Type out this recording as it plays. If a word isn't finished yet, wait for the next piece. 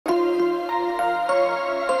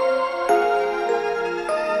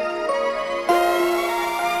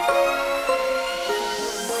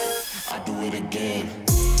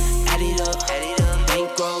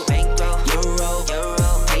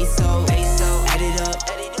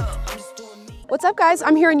What's up, guys?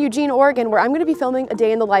 I'm here in Eugene, Oregon, where I'm going to be filming a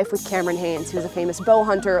day in the life with Cameron Hanes, who's a famous bow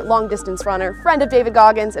hunter, long distance runner, friend of David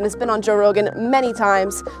Goggins, and has been on Joe Rogan many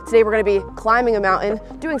times. Today we're going to be climbing a mountain,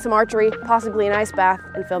 doing some archery, possibly an ice bath,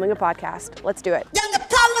 and filming a podcast. Let's do it.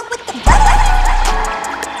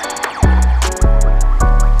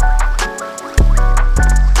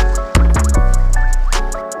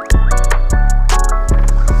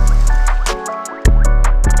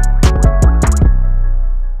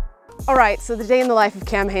 All right, so the day in the life of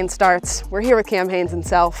Cam Hanes starts. We're here with Cam Hanes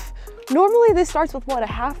himself. Normally this starts with what, a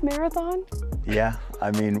half marathon? Yeah,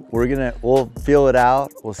 I mean, we'll feel it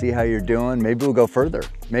out. We'll see how you're doing. Maybe we'll go further.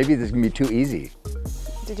 Maybe this is gonna be too easy.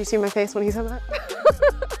 Did you see my face when he said that?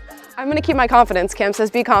 I'm gonna keep my confidence. Cam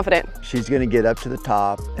says be confident. She's gonna get up to the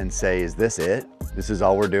top and say, is this it? This is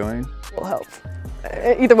all we're doing? We'll hope.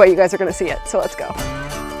 Either way, you guys are gonna see it, so let's go.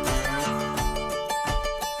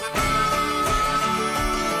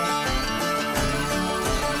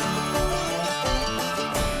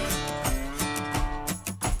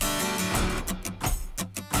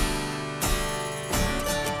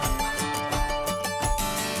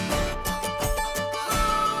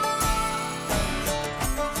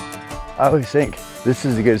 I always think this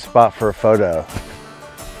is a good spot for a photo.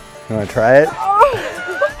 You wanna try it?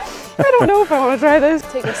 Oh, I don't know if I wanna try this.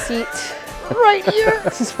 Take a seat right here.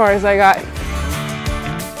 That's as far as I got.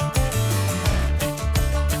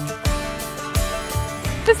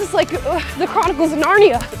 This is like the Chronicles of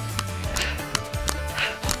Narnia,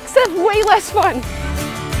 except way less fun.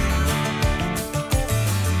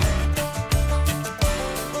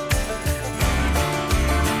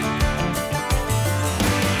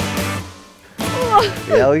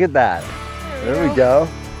 Yeah, look at that. There we go.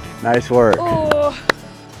 Nice work. Oh.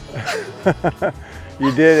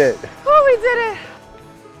 You did it. Oh, we did it.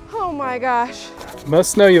 Oh my gosh.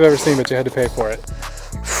 Most snow you've ever seen, but you had to pay for it.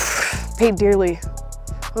 Paid dearly.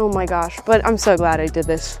 Oh my gosh, but I'm so glad I did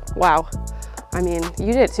this. Wow. I mean,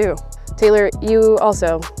 you did it too. Taylor, you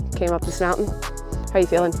also came up this mountain. How you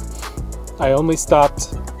feeling? I only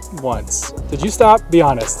stopped once. Did you stop? Be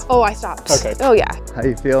honest. Oh, I stopped. Okay. Oh yeah. How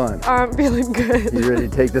you feeling? I'm feeling good. You ready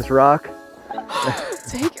to take this rock?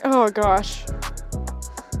 Oh gosh.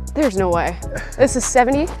 There's no way. This is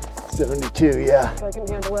 70? 72, yeah. So I can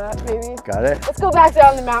handle that, maybe. Got it? Let's go back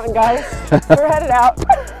down the mountain, guys. We're headed out.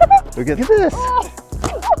 Look at this.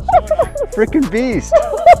 Freaking beast.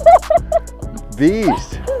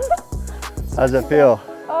 Beast. How's it feel?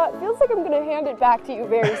 It feels like I'm gonna hand it back to you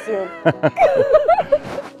very soon.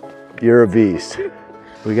 You're a beast.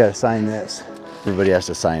 We gotta sign this. Everybody has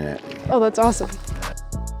to sign it. Oh, that's awesome.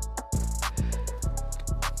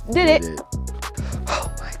 Did it.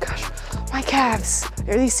 Oh my gosh, my calves.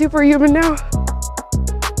 Are these superhuman now?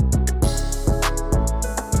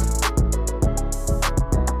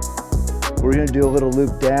 We're gonna do a little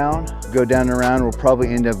loop down, go down and around. We'll probably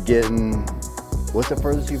end up getting, what's the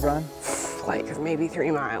furthest you've run? Like maybe 3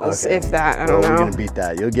 miles, Okay. if that, I don't know. We're gonna beat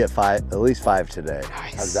that. You'll get at least 5 today.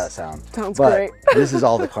 Nice. How does that sound? Sounds but great. This is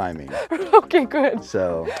all the climbing. Okay, good.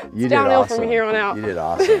 So you did downhill awesome. from here on out. You did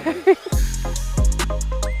awesome.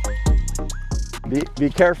 Be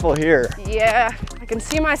careful here. Yeah, I can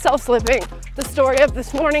see myself slipping. The story of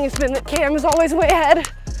this morning has been that Cam is always way ahead.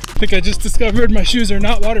 I think I just discovered my shoes are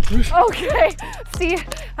not waterproof. Okay, see,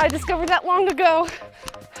 I discovered that long ago.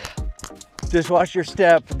 Just watch your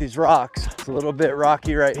step with these rocks. It's a little bit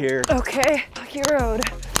rocky right here. Okay, Rocky Road.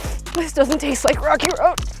 This doesn't taste like Rocky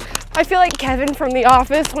Road. I feel like Kevin from The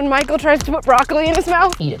Office when Michael tries to put broccoli in his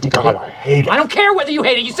mouth. Eat it. God, I hate it. I don't care whether you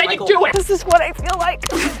hate it. You said you do it. This is what I feel like.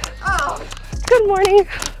 Oh, good morning.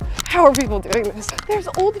 How are people doing this? There's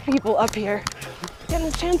old people up here getting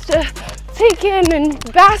a chance to take in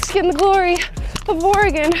and bask in the glory of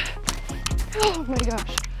Oregon. Oh my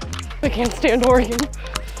gosh, I can't stand Oregon.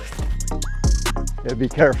 Yeah, be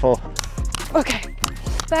careful. Okay,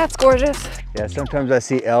 that's gorgeous. Yeah, sometimes I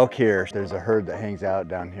see elk here. There's a herd that hangs out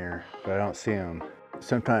down here, but I don't see them.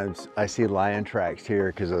 Sometimes I see lion tracks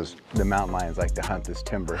here because the mountain lions like to hunt this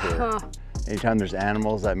timber here. Huh. Anytime there's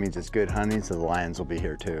animals, that means it's good hunting, so the lions will be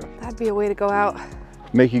here too. That'd be a way to go out.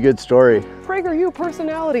 Make a good story. PragerU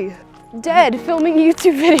personality. Dead filming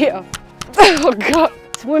YouTube video. Oh God.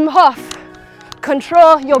 Wim Hof.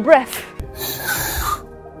 Control your breath.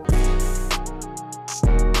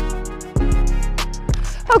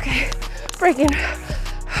 Okay, breaking.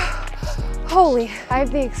 Holy, I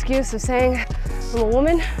have the excuse of saying I'm a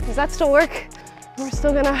woman. Does that still work? We're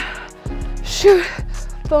still gonna shoot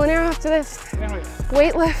bow and arrow after this,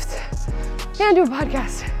 weight lift, and do a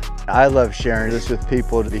podcast. I love sharing this with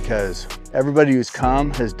people because everybody who's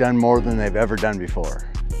come has done more than they've ever done before.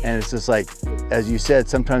 And it's just like, as you said,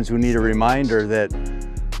 sometimes we need a reminder that,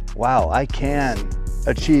 wow, I can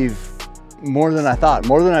achieve more than I thought,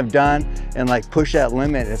 more than I've done, and like push that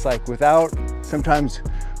limit. It's like sometimes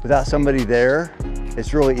without somebody there,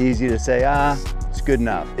 it's really easy to say, it's good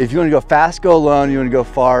enough. If you want to go fast, go alone. You want to go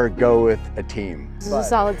far, go with a team. This is a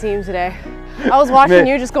solid team today. I was watching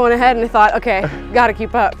you just going ahead and I thought, okay, gotta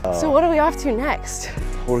keep up. So what are we off to next?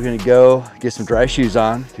 We're gonna go get some dry shoes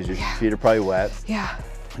on because your feet are probably wet. Yeah.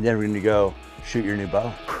 And then we're gonna go shoot your new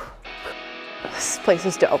bow. This place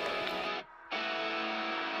is dope.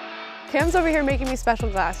 Cam's over here making me special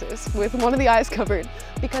glasses with one of the eyes covered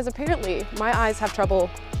because apparently my eyes have trouble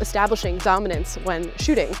establishing dominance when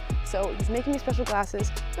shooting. So he's making me special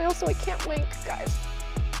glasses. I can't wink, guys.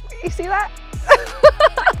 You see that?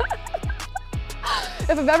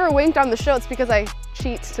 If I've ever winked on the show, it's because I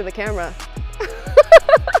cheat to the camera.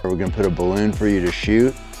 We're gonna put a balloon for you to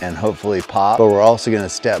shoot and hopefully pop, but we're also gonna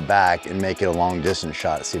step back and make it a long distance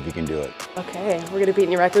shot to see if you can do it. Okay, we're gonna beat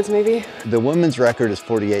any records maybe? The women's record is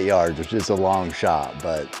 48 yards, which is a long shot,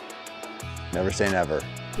 but never say never.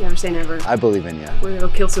 Never say never. I believe in you. We're gonna go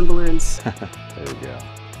kill some balloons. There we go.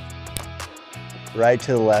 Right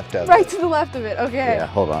to the left of it. Right to the left of it, okay. Yeah,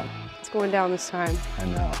 hold on. It's going down this time. I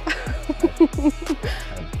know.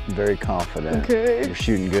 I'm very confident. Okay. You're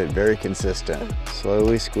shooting good, very consistent.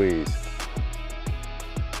 Slowly squeeze.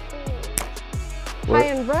 High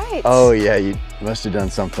and right. Oh yeah, you must have done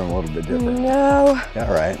something a little bit different. No.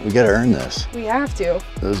 All right, we gotta earn this. We have to.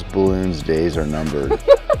 Those balloons' days are numbered.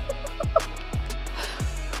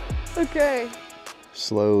 Okay.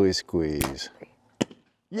 Slowly squeeze.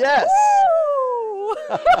 Yes!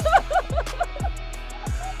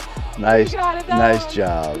 Nice, nice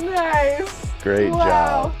job. Nice. Great Wow.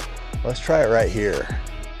 job. Let's try it right here.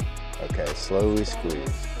 Okay, slowly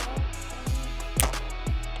squeeze.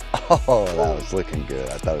 Oh, that was looking good.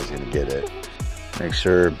 I thought I was gonna get it. Make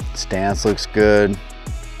sure stance looks good.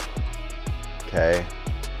 Okay.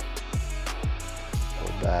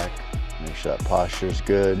 Pull back. Make sure that posture's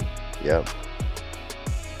good. Yep.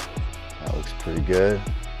 That looks pretty good.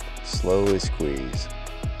 Slowly squeeze.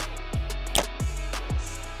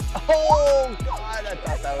 Oh God, I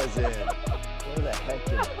thought that was in. Where the heck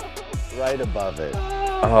is right above it?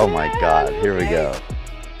 Oh my God, here we go.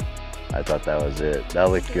 I thought that was it. That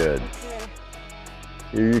looked good.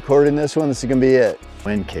 You're recording this one, this is gonna be it.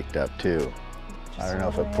 Wind kicked up too. I don't know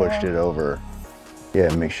if it pushed it over.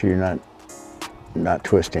 Yeah, make sure you're not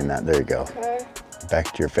twisting that. There you go. Okay.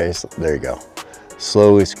 Back to your face, there you go.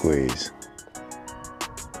 Slowly squeeze.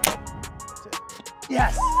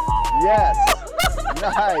 Yes, yes,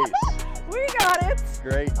 nice. We got it.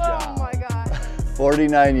 Great job. Oh my God.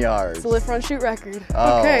 49 yards. It's a lift run shoot record.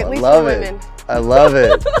 Oh, Okay, at least love for it. women. I love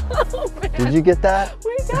it. Oh, man. Did you get that?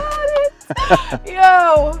 We got it.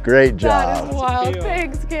 Yo. Great That job. is wild. Deal.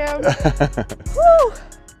 Thanks, Cam. Woo.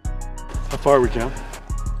 How far are we, Cam?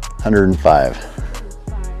 105.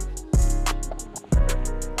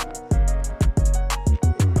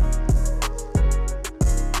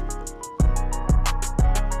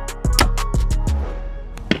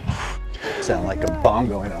 Sound like a bomb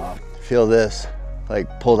going off. Feel this,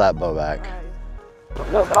 like pull that bow back.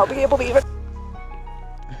 Don't know that I'll be able to even.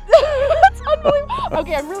 That's unbelievable.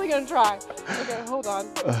 Okay, I'm really gonna try. Okay, hold on.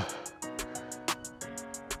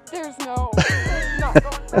 There's not going back.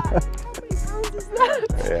 How many pounds is that?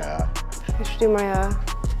 Yeah. I should do my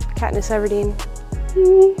Katniss Everdeen.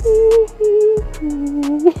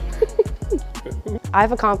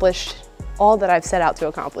 I've accomplished all that I've set out to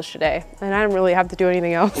accomplish today, and I don't really have to do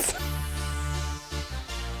anything else.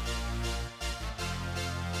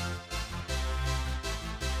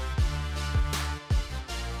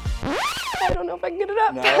 I don't know if I can get it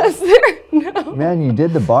up past there. No. Man, you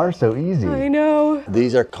did the bar so easy. I know.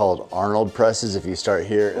 These are called Arnold presses. If you start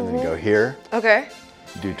here and then go here, Okay.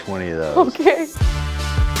 do 20 of those. Okay. You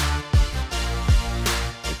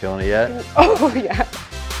feeling it yet? Oh, yeah.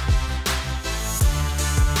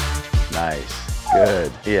 Nice,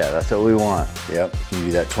 good. Yeah, that's what we want. Yep, can you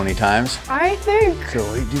do that 20 times? I think. So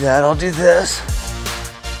we do that, I'll do this.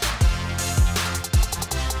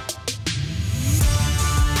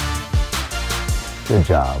 Good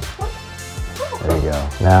job. There you go.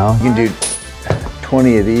 Now you can do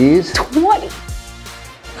 20 of these. 20.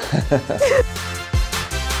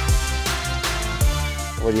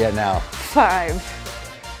 What do you at now? 5.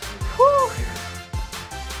 Whew.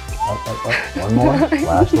 Up. One more,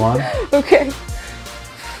 last one. Okay.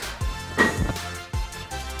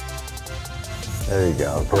 There you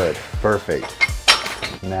go, good, perfect.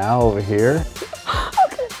 Now over here,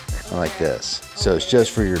 like this. So it's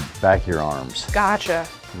just for your back of your arms. Gotcha.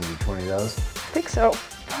 Can you do 20 of those? I think so.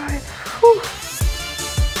 5. Whew.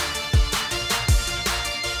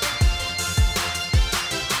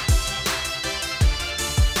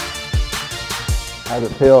 How'd it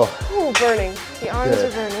feel? Ooh, burning. The arms Good.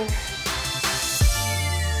 are burning.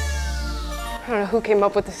 I don't know who came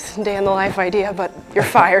up with this day in the life idea, but you're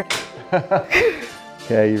fired.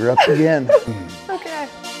 Okay, you're up again. Okay.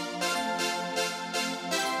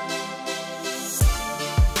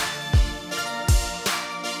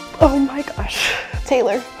 Oh my gosh.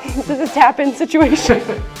 Taylor, this is a tap-in situation.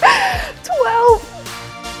 12.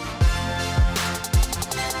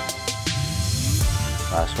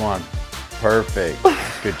 Last one. Perfect.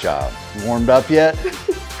 Good job. You warmed up yet?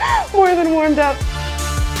 More than warmed up.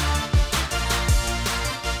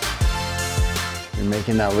 You're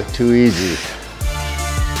making that look too easy.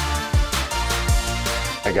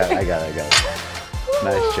 I got it.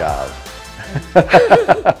 Nice job.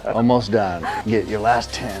 Almost done. Get your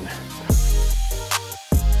last 10.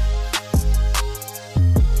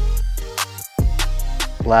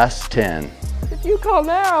 Last 10. If you call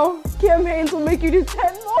now, Cam Haynes will make you do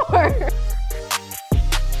 10 more.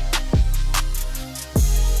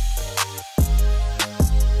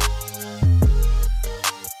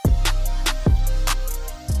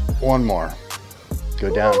 One more.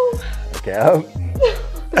 Go down. Okay, up.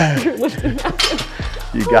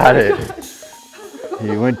 You got it.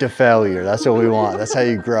 You went to failure. That's what we want. That's how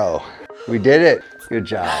you grow. We did it. Good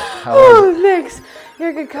job. How was Oh, thanks. You're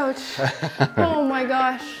a good coach. Oh my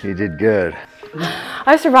gosh. it? You did good.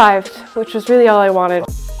 I survived, which was really all I wanted.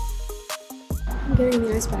 I'm getting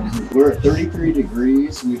the ice bath. We're at 33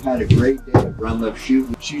 degrees. We've had a great day of run lift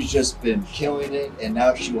shooting. She's just been killing it, and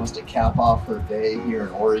now she wants to cap off her day here in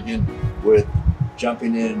Oregon with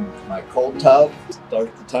jumping in my cold tub.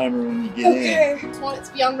 Start the timer when you get in. I just want it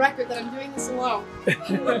to be on record that I'm doing this alone.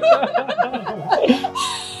 Not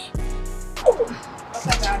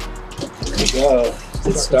that bad. There you go.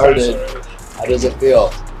 It started. How does it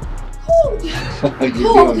feel? Cold. You're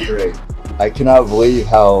doing great. I cannot believe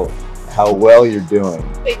how well you're doing.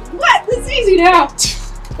 Wait, what? This is easy now.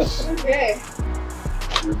 Okay.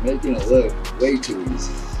 You're making it look way too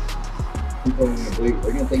easy. People aren't gonna believe it.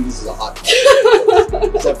 They're gonna think this is a hot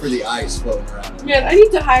tub. Except for the ice floating around. Man, I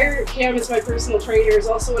need to hire Cam as my personal trainer is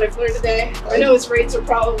also what I've learned today. I know his rates are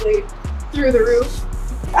probably through the roof.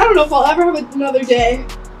 I don't know if I'll ever have another day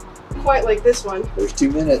quite like this one. There's 2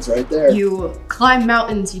 minutes right there. You climb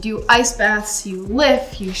mountains, you do ice baths, you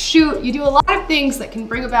lift, you shoot, you do a lot of things that can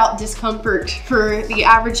bring about discomfort for the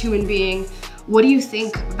average human being. What do you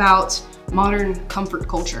think about modern comfort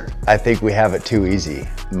culture? I think we have it too easy.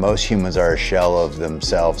 Most humans are a shell of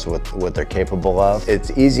themselves with what they're capable of. It's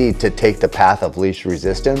easy to take the path of least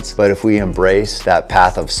resistance, but if we embrace that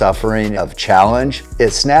path of suffering, of challenge, it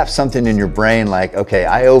snaps something in your brain like, okay,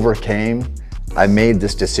 I overcame, I made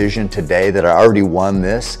this decision today that I already won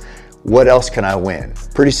this. What else can I win?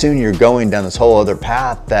 Pretty soon you're going down this whole other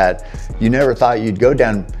path that you never thought you'd go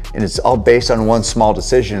down, and it's all based on one small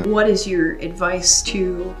decision. What is your advice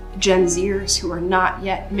to Gen Zers who are not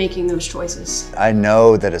yet making those choices? I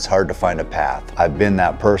know that it's hard to find a path. I've been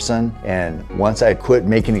that person, and once I quit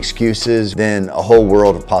making excuses, then a whole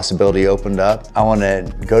world of possibility opened up. I want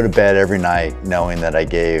to go to bed every night knowing that I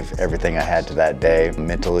gave everything I had to that day,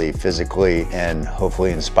 mentally, physically, and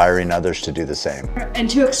hopefully inspiring others to do the same. And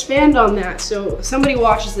to expand on that, so if somebody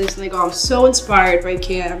watches this and they go, I'm so inspired by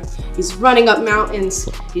Cam. He's running up mountains,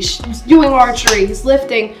 he's doing archery, he's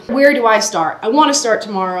lifting. Where do I start? I want to start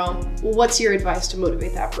tomorrow. What's your advice to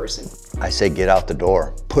motivate that person? I say get out the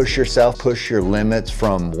door. Push yourself, push your limits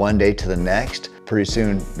from one day to the next. Pretty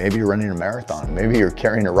soon, maybe you're running a marathon. Maybe you're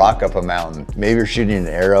carrying a rock up a mountain. Maybe you're shooting an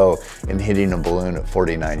arrow and hitting a balloon at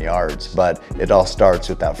 49 yards. But it all starts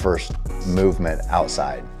with that first movement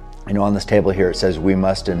outside. You know, on this table here, it says we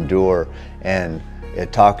must endure, and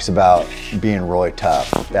it talks about being really tough.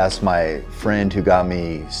 That's my friend who got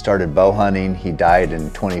me started bow hunting. He died in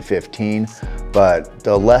 2015. But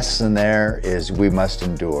the lesson there is we must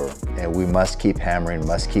endure, and we must keep hammering,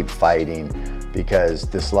 must keep fighting, because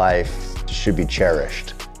this life should be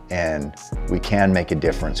cherished. And we can make a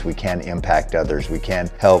difference. We can impact others. We can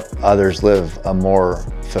help others live a more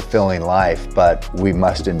fulfilling life, but we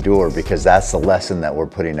must endure, because that's the lesson that we're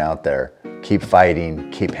putting out there. Keep fighting,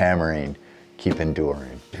 keep hammering, keep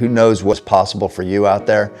enduring. Who knows what's possible for you out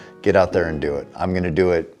there? Get out there and do it. I'm gonna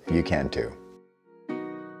do it. You can too.